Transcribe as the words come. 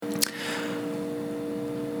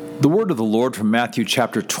The word of the Lord from Matthew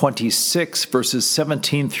chapter 26, verses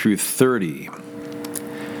 17 through 30.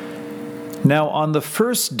 Now on the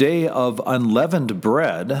first day of unleavened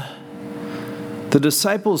bread, the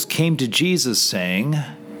disciples came to Jesus, saying,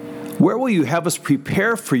 "Where will you have us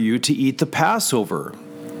prepare for you to eat the Passover?"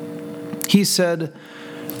 He said,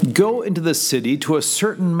 "Go into the city to a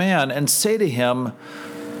certain man and say to him,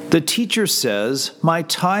 'The teacher says, my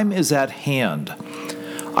time is at hand.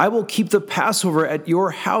 I will keep the Passover at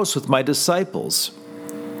your house with my disciples.'"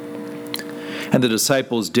 And the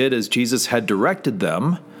disciples did as Jesus had directed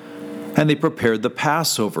them, and they prepared the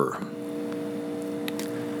Passover.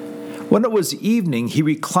 When it was evening, he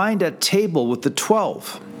reclined at table with the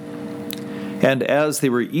 12. And as they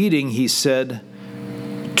were eating, he said,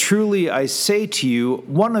 "Truly I say to you,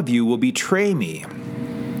 one of you will betray me."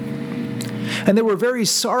 And they were very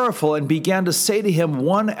sorrowful and began to say to him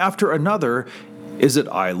one after another, "Is it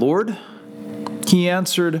I, Lord?" He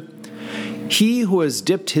answered, "He who has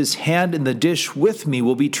dipped his hand in the dish with me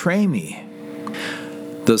will betray me.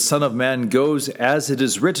 The Son of Man goes as it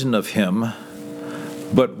is written of him,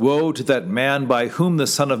 but woe to that man by whom the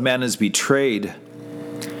Son of Man is betrayed.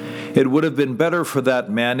 It would have been better for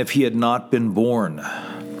that man if he had not been born."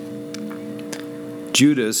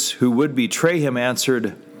 Judas, who would betray him,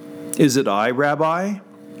 answered, "Is it I, Rabbi?"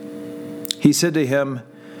 He said to him,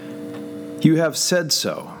 "You have said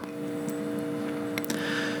so."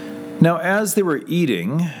 Now as they were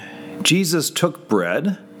eating, Jesus took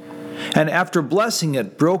bread, and after blessing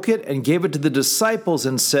it, broke it and gave it to the disciples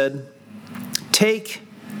and said, "Take,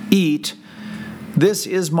 eat, this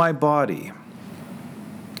is my body."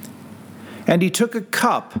 And he took a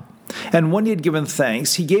cup, and when he had given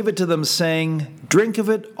thanks, he gave it to them, saying, "Drink of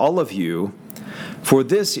it, all of you, for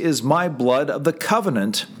this is my blood of the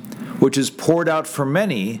covenant, which is poured out for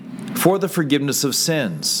many for the forgiveness of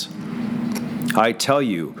sins. I tell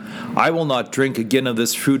you, I will not drink again of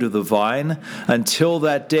this fruit of the vine until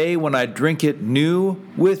that day when I drink it new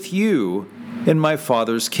with you in my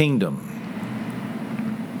Father's kingdom."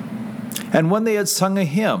 And when they had sung a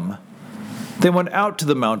hymn, they went out to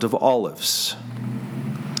the Mount of Olives.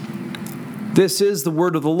 This is the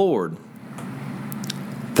word of the Lord.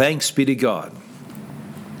 Thanks be to God.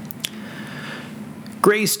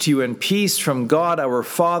 Grace to you and peace from God our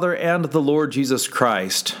Father and the Lord Jesus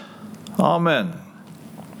Christ. Amen.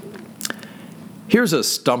 Here's a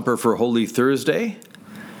stumper for Holy Thursday.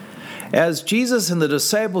 As Jesus and the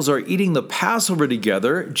disciples are eating the Passover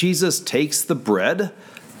together, Jesus takes the bread,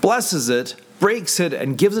 blesses it, breaks it,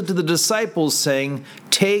 and gives it to the disciples, saying,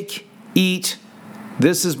 "Take, eat,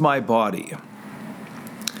 this is my body."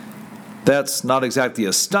 That's not exactly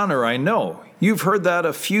a stunner, I know. You've heard that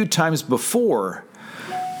a few times before.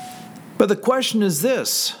 But the question is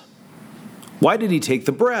this: why did he take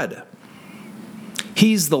the bread?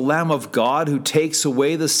 He's the Lamb of God who takes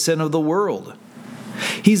away the sin of the world.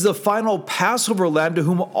 He's the final Passover lamb to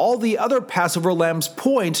whom all the other Passover lambs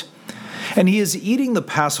point, and he is eating the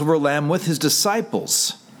Passover lamb with his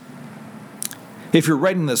disciples. If you're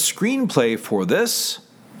writing the screenplay for this,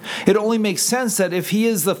 it only makes sense that if he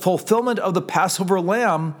is the fulfillment of the Passover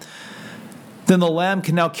lamb, then the lamb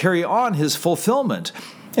can now carry on his fulfillment.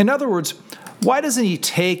 In other words, why doesn't he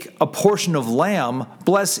take a portion of lamb,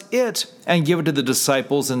 bless it, and give it to the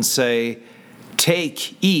disciples and say,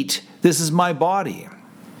 "Take, eat, this is my body"?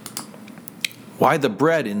 Why the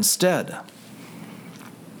bread instead?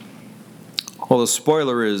 Well, the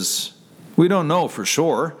spoiler is, we don't know for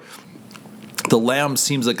sure. The lamb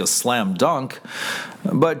seems like a slam dunk,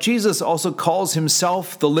 but Jesus also calls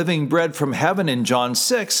himself the living bread from heaven in John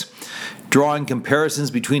 6, drawing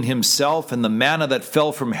comparisons between himself and the manna that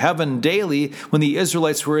fell from heaven daily when the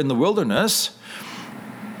Israelites were in the wilderness.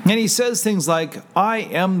 And he says things like, "I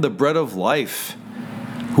am the bread of life.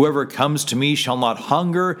 Whoever comes to me shall not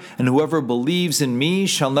hunger, and whoever believes in me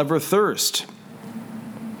shall never thirst."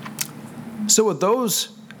 So with those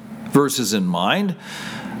verses in mind,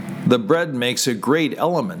 the bread makes a great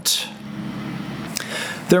element.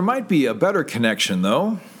 There might be a better connection,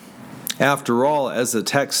 though. After all, as the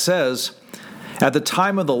text says, at the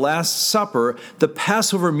time of the Last Supper, the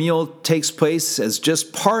Passover meal takes place as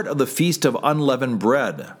just part of the Feast of Unleavened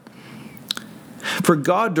Bread. For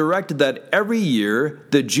God directed that every year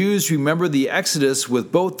the Jews remember the Exodus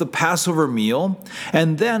with both the Passover meal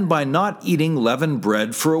and then by not eating leavened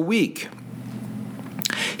bread for a week.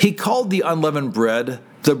 He called the unleavened bread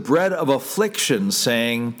the bread of affliction,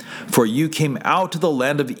 saying, "For you came out to the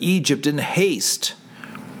land of Egypt in haste."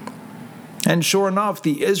 And sure enough,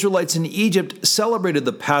 the Israelites in Egypt celebrated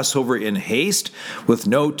the Passover in haste, with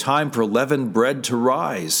no time for leavened bread to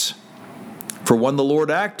rise. For when the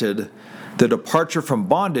Lord acted, The departure from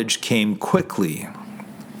bondage came quickly.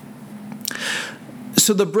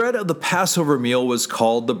 So the bread of the Passover meal was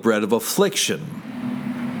called the bread of affliction.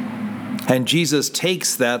 And Jesus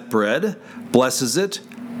takes that bread, blesses it,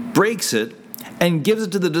 breaks it, and gives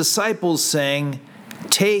it to the disciples, saying,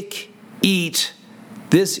 "Take, eat,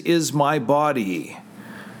 this is my body."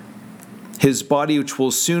 His body which will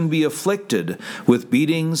soon be afflicted with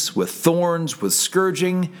beatings, with thorns, with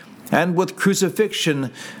scourging, and with crucifixion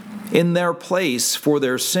in their place for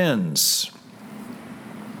their sins.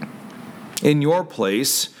 In your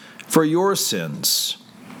place for your sins.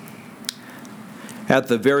 At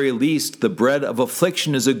the very least, the bread of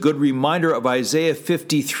affliction is a good reminder of Isaiah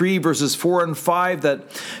 53, verses 4 and 5, that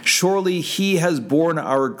surely he has borne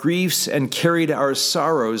our griefs and carried our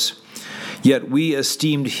sorrows, yet we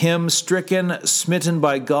esteemed him stricken, smitten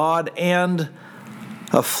by God, and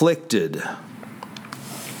afflicted.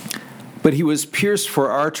 But he was pierced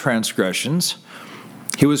for our transgressions,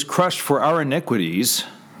 he was crushed for our iniquities.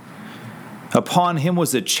 Upon him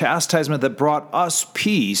was the chastisement that brought us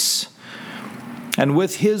peace, and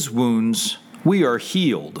with his wounds we are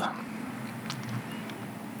healed.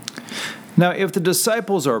 Now, if the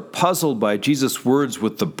disciples are puzzled by Jesus' words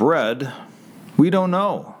with the bread, we don't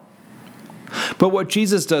know. But what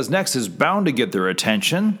Jesus does next is bound to get their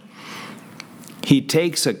attention. He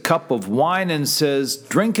takes a cup of wine and says,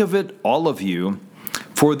 "Drink of it, all of you,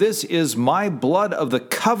 for this is my blood of the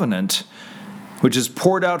covenant, which is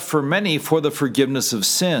poured out for many for the forgiveness of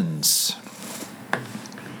sins."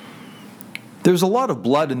 There's a lot of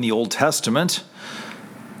blood in the Old Testament.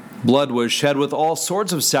 Blood was shed with all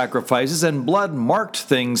sorts of sacrifices, and blood marked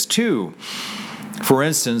things too. For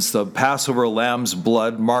instance, the Passover lamb's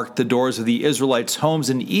blood marked the doors of the Israelites'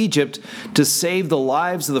 homes in Egypt to save the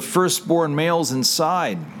lives of the firstborn males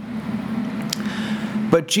inside.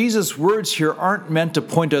 But Jesus' words here aren't meant to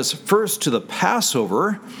point us first to the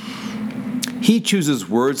Passover. He chooses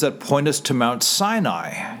words that point us to Mount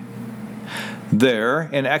Sinai. There,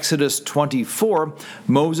 in Exodus 24,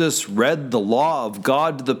 Moses read the law of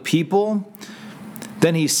God to the people.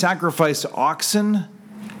 Then he sacrificed oxen,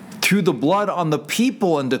 threw the blood on the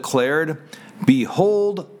people, and declared,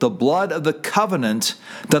 "Behold, the blood of the covenant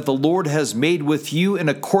that the Lord has made with you in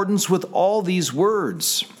accordance with all these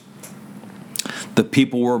words." The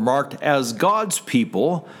people were marked as God's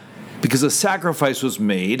people because a sacrifice was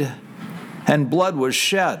made and blood was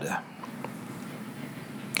shed.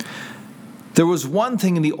 There was one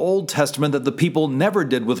thing in the Old Testament that the people never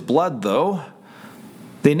did with blood, though.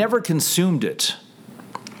 They never consumed it.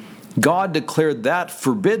 God declared that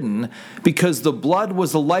forbidden because the blood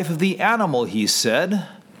was the life of the animal, he said.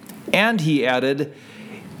 And he added,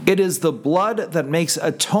 "It is the blood that makes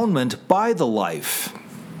atonement by the life."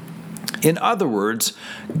 In other words,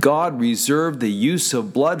 God reserved the use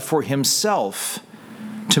of blood for himself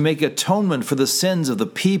to make atonement for the sins of the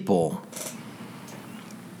people.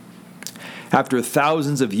 After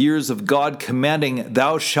thousands of years of God commanding,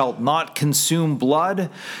 "Thou shalt not consume blood,"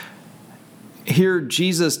 here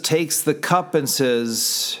Jesus takes the cup and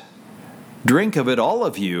says, "Drink of it, all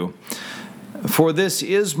of you, for this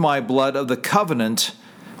is my blood of the covenant,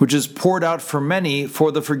 which is poured out for many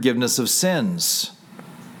for the forgiveness of sins."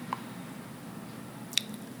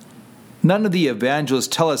 None of the evangelists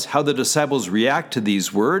tell us how the disciples react to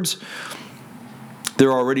these words.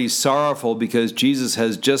 They're already sorrowful because Jesus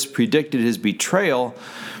has just predicted his betrayal,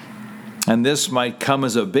 and this might come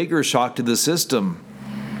as a bigger shock to the system.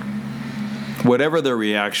 Whatever their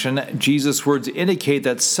reaction, Jesus' words indicate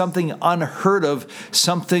that something unheard of,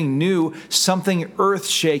 something new, something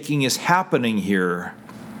earth-shaking is happening here.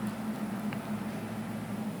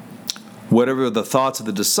 Whatever the thoughts of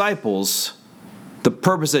the disciples, the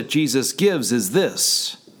purpose that Jesus gives is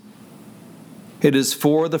this: it is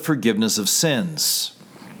for the forgiveness of sins.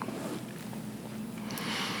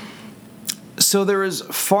 So there is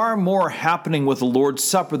far more happening with the Lord's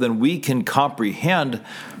Supper than we can comprehend,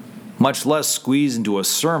 much less squeeze into a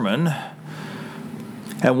sermon.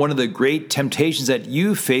 And one of the great temptations that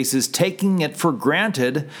you face is taking it for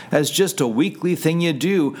granted as just a weekly thing you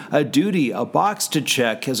do, a duty, a box to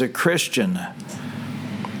check as a Christian.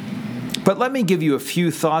 But let me give you a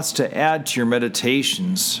few thoughts to add to your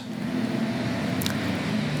meditations.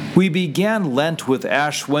 We began Lent with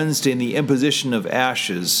Ash Wednesday and the imposition of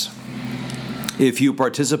ashes. If you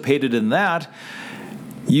participated in that,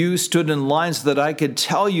 you stood in line so that I could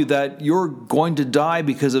tell you that you're going to die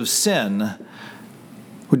because of sin,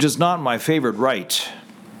 which is not my favorite rite.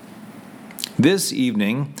 This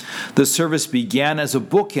evening, the service began as a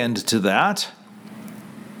bookend to that.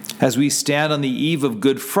 As we stand on the eve of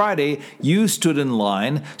Good Friday, you stood in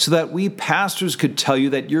line so that we pastors could tell you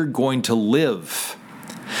that you're going to live.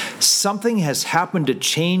 Something has happened to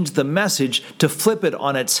change the message, to flip it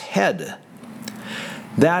on its head.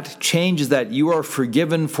 That change is that you are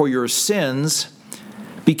forgiven for your sins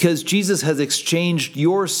because Jesus has exchanged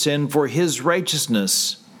your sin for his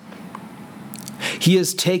righteousness. He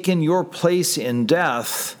has taken your place in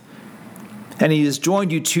death, and he has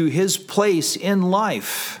joined you to his place in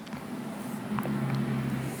life.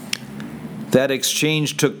 That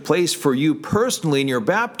exchange took place for you personally in your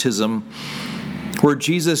baptism, where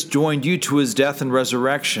Jesus joined you to his death and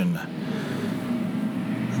resurrection.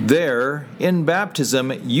 There, in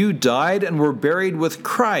baptism, you died and were buried with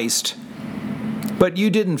Christ, but you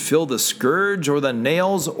didn't feel the scourge or the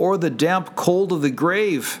nails or the damp cold of the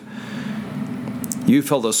grave. You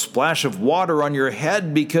felt a splash of water on your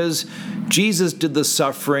head because Jesus did the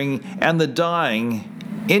suffering and the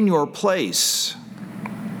dying in your place.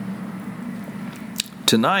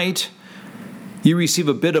 Tonight, you receive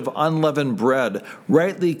a bit of unleavened bread,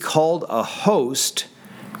 rightly called a host,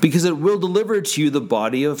 because it will deliver to you the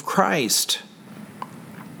body of Christ.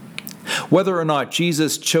 Whether or not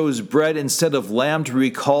Jesus chose bread instead of lamb to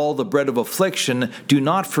recall the bread of affliction, do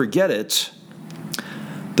not forget it.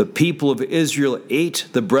 The people of Israel ate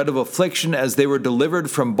the bread of affliction as they were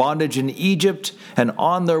delivered from bondage in Egypt and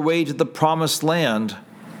on their way to the promised land.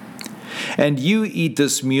 And you eat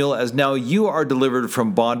this meal as now you are delivered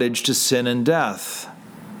from bondage to sin and death.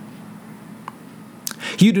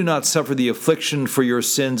 You do not suffer the affliction for your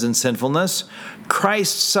sins and sinfulness.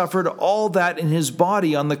 Christ suffered all that in his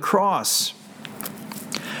body on the cross.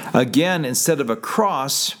 Again, instead of a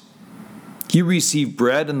cross, you receive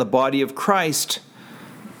bread in the body of Christ,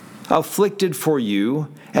 afflicted for you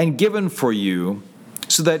and given for you,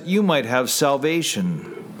 so that you might have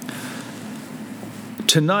salvation.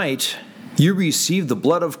 Tonight, you receive the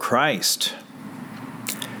blood of Christ.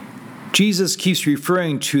 Jesus keeps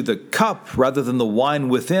referring to the cup rather than the wine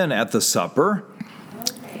within at the supper,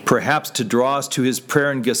 perhaps to draw us to his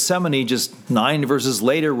prayer in Gethsemane just 9 verses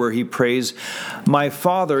later, where he prays, "My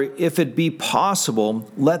Father, if it be possible,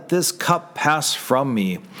 let this cup pass from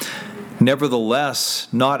me. Nevertheless,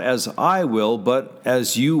 not as I will, but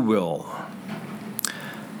as you will."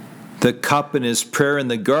 The cup in his prayer in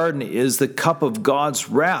the garden is the cup of God's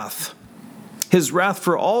wrath, his wrath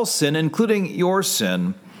for all sin, including your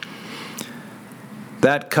sin.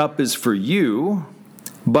 That cup is for you,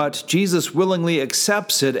 but Jesus willingly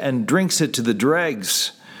accepts it and drinks it to the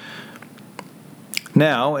dregs.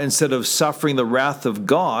 Now, instead of suffering the wrath of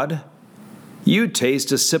God, you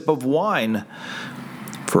taste a sip of wine,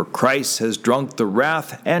 for Christ has drunk the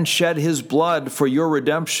wrath and shed his blood for your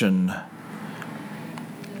redemption.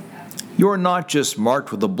 You're not just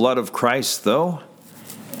marked with the blood of Christ, though.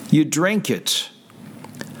 You drink it.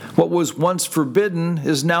 What was once forbidden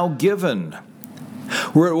is now given.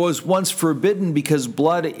 Where it was once forbidden because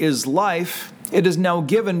blood is life, it is now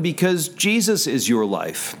given because Jesus is your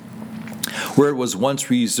life. Where it was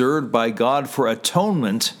once reserved by God for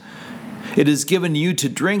atonement, it is given you to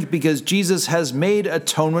drink because Jesus has made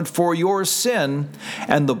atonement for your sin,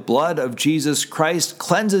 and the blood of Jesus Christ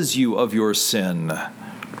cleanses you of your sin.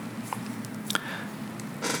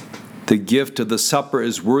 The gift of the supper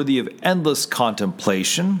is worthy of endless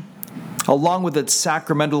contemplation, along with its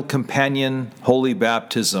sacramental companion, holy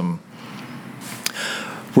baptism.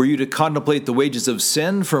 Were you to contemplate the wages of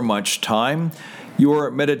sin for much time,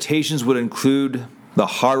 your meditations would include the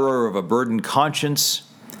horror of a burdened conscience,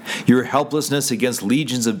 your helplessness against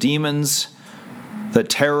legions of demons, the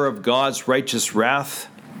terror of God's righteous wrath,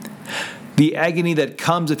 the agony that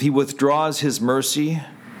comes if he withdraws his mercy,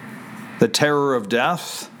 the terror of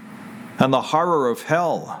death, and the horror of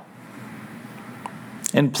hell.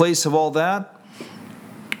 In place of all that,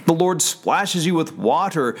 the Lord splashes you with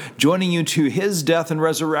water, joining you to his death and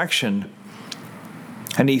resurrection.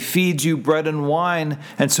 And he feeds you bread and wine,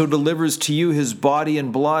 and so delivers to you his body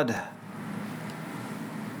and blood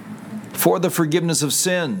for the forgiveness of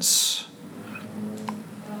sins.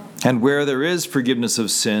 And where there is forgiveness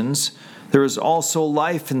of sins, there is also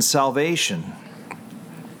life and salvation.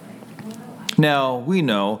 Now, we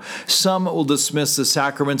know some will dismiss the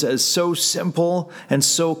sacraments as so simple and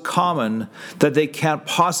so common that they can't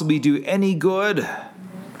possibly do any good.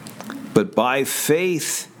 But by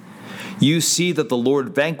faith, you see that the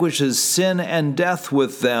Lord vanquishes sin and death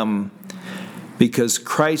with them, because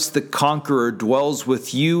Christ the conqueror dwells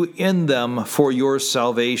with you in them for your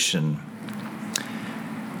salvation.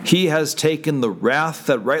 He has taken the wrath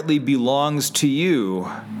that rightly belongs to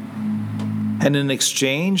you, and in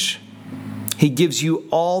exchange, he gives you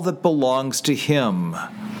all that belongs to him.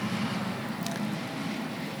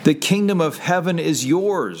 The kingdom of heaven is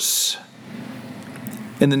yours.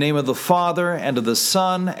 In the name of the Father, and of the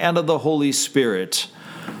Son, and of the Holy Spirit.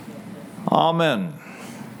 Amen.